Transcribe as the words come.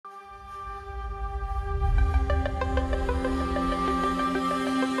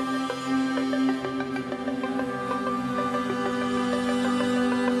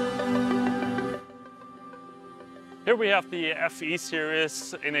Here we have the FE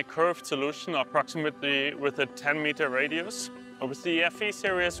series in a curved solution, approximately with a 10-meter radius. With the FE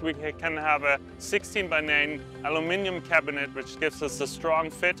series, we can have a 16x9 aluminum cabinet, which gives us a strong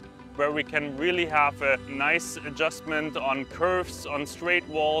fit, where we can really have a nice adjustment on curves, on straight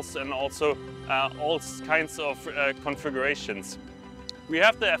walls, and also all kinds of configurations. We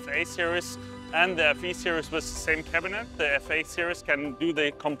have the FA series and the FE series with the same cabinet. The FA series can do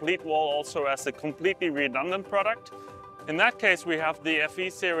the complete wall also as a completely redundant product. In that case, we have the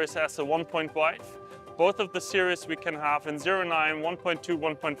FE series as a 1.5. Both of the series we can have in 0.9, 1.2,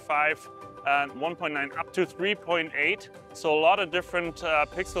 1.5, and 1.9 up to 3.8. So a lot of different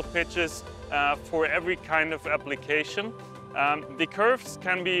pixel pitches for every kind of application. The curves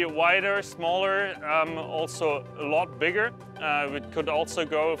can be wider, smaller, also a lot bigger. We could also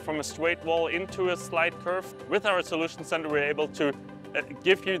go from a straight wall into a slight curve. With our solution center, we're able to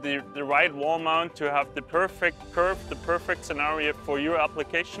give you the right wall mount to have the perfect curve, the perfect scenario for your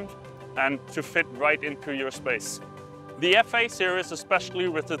application and to fit right into your space. The FA series, especially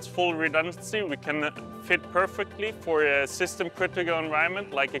with its full redundancy, we can fit perfectly for a system-critical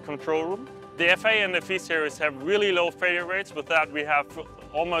environment like a control room. The FA and the FE series have really low failure rates. With that, we have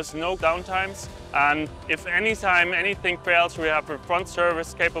almost no downtimes. And if anytime anything fails, we have a front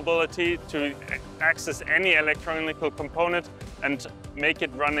service capability to access any electronic component and make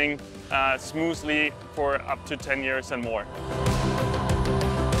it running smoothly for up to 10 years and more.